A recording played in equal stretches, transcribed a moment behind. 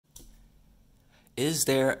Is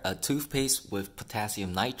there a toothpaste with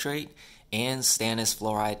potassium nitrate and stannous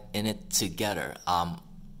fluoride in it together?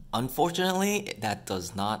 Unfortunately, that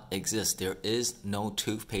does not exist. There is no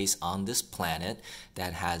toothpaste on this planet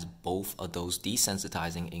that has both of those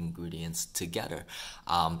desensitizing ingredients together.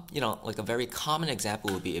 Like a very common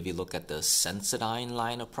example would be if you look at the Sensodyne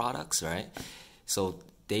line of products, right? So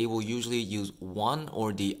they will usually use one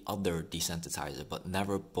or the other desensitizer, but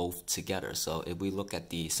never both together. So if we look at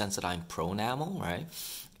the Sensodyne Pro Enamel, right,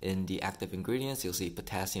 in the active ingredients, you'll see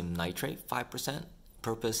potassium nitrate, 5%,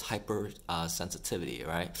 purpose hypersensitivity,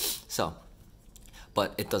 right? So,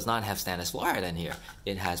 but it does not have stannous fluoride in here.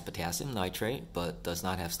 It has potassium nitrate, but does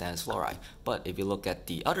not have stannous fluoride. But if you look at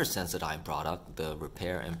the other Sensodyne product, the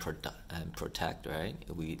Repair and Protect, right?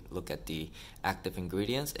 If we look at the active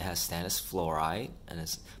ingredients, it has stannous fluoride, and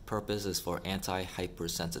its purpose is for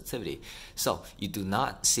anti-hypersensitivity. So you do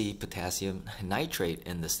not see potassium nitrate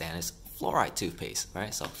in the stannous fluoride toothpaste,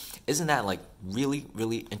 right? So isn't that like really,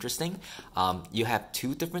 really interesting? You have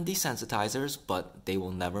two different desensitizers, but they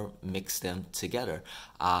will never mix them together.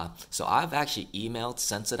 So I've actually emailed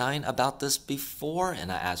Sensodyne about this before,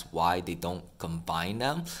 and I asked why they don't combine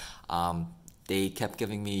them. They kept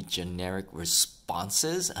giving me generic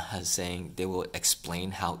responses saying they will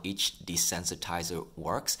explain how each desensitizer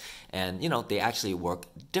works, and they actually work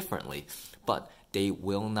differently, but they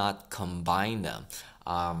will not combine them.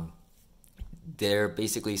 They're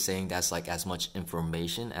basically saying that's like as much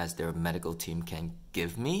information as their medical team can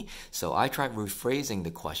give me. So I tried rephrasing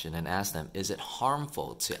the question and asked them, is it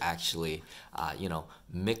harmful to actually,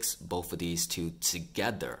 mix both of these two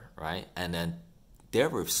together, right? And then their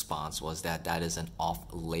response was that that is an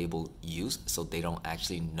off-label use, so they don't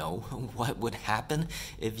actually know what would happen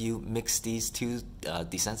if you mix these two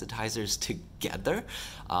desensitizers together.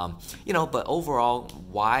 But overall,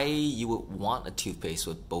 why you would want a toothpaste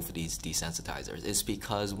with both of these desensitizers is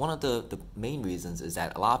because one of the main reasons is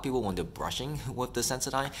that a lot of people, when they're brushing with the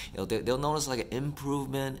Sensodyne, they'll notice like an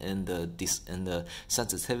improvement in the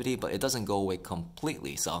sensitivity, but it doesn't go away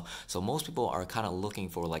completely. So most people are kind of looking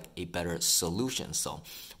for like a better solution. So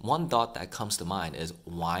one thought that comes to mind is,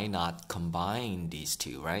 why not combine these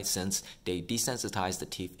two, right? Since they desensitize the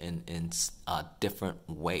teeth in different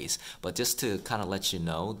ways. But just to kind of let you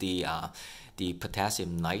know, the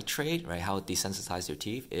potassium nitrate, right, how it desensitizes your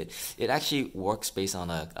teeth, it actually works based on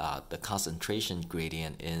the concentration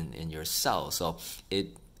gradient in your cells. So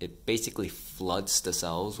it basically floods the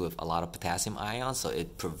cells with a lot of potassium ions, so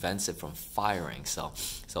it prevents it from firing. So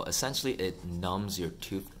essentially it numbs your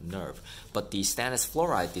tooth nerve. But the stannous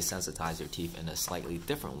fluoride desensitizes your teeth in a slightly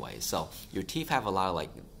different way. So your teeth have a lot of like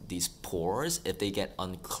these pores. If they get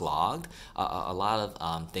unclogged, a lot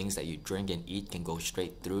of things that you drink and eat can go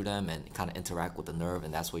straight through them and kind of interact with the nerve,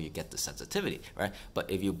 and that's where you get the sensitivity, right? But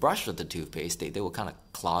if you brush with the toothpaste, they will kind of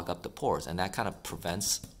clog up the pores, and that kind of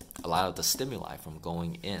prevents a lot of the stimuli from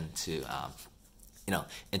going in to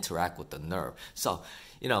interact with the nerve. So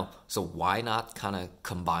why not kind of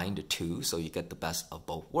combine the two so you get the best of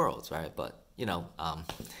both worlds, right? But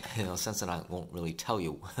Sensodyne won't really tell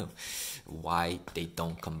you why they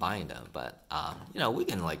don't combine them. But we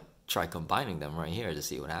can like try combining them right here to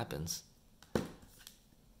see what happens. I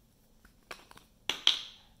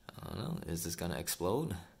don't know. Is this gonna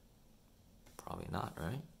explode? Probably not,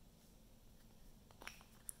 right?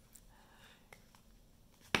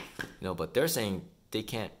 But they're saying they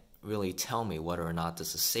can't really tell me whether or not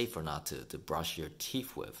this is safe or not to brush your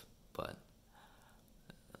teeth with. But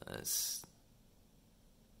it's...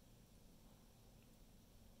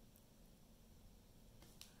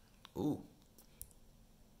 Ooh.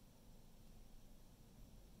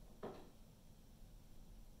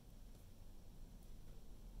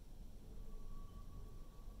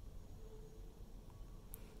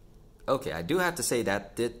 Okay, I do have to say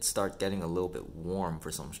that did start getting a little bit warm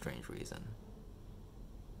for some strange reason.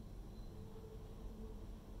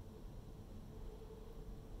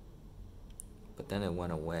 But then it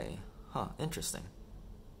went away. Huh, interesting.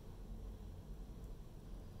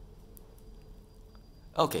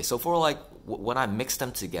 Okay, so for like, when I mixed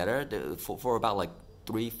them together, for about like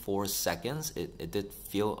 3-4 seconds, it did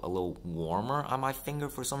feel a little warmer on my finger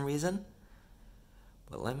for some reason.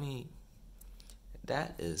 But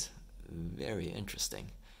that is very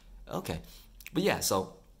interesting. Okay, but yeah,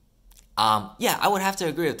 so Yeah, I would have to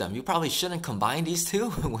agree with them. You probably shouldn't combine these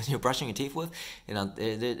two when you're brushing your teeth with.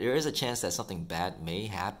 There is a chance that something bad may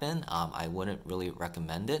happen. I wouldn't really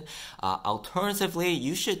recommend it. Alternatively,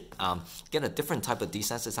 you should get a different type of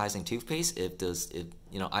desensitizing toothpaste if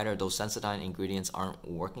either of those Sensodyne ingredients aren't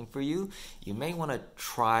working for you. You may want to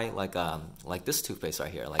try like this toothpaste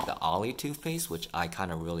right here, like the Ollie toothpaste, which I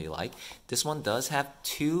kind of really like. This one does have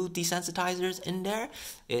two desensitizers in there.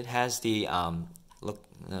 It has the look,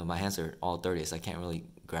 my hands are all dirty, so I can't really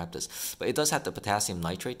grab this. But it does have the potassium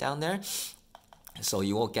nitrate down there. So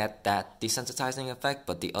you won't get that desensitizing effect,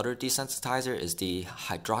 but the other desensitizer is the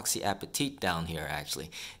hydroxyapatite down here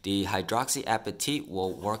actually. The hydroxyapatite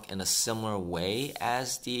will work in a similar way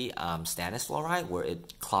as the stannous fluoride, where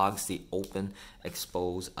it clogs the open,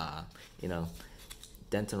 exposed,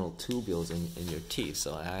 dentinal tubules in your teeth.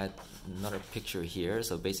 So I had another picture here.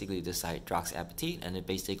 So basically this hydroxyapatite, and it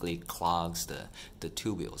basically clogs the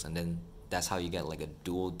tubules, and then that's how you get like a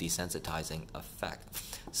dual desensitizing effect.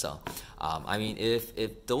 So I mean,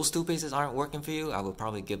 if those toothpastes aren't working for you, I would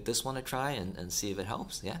probably give this one a try and see if it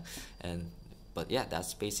helps. But yeah,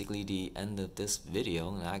 that's basically the end of this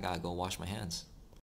video, and I gotta go wash my hands.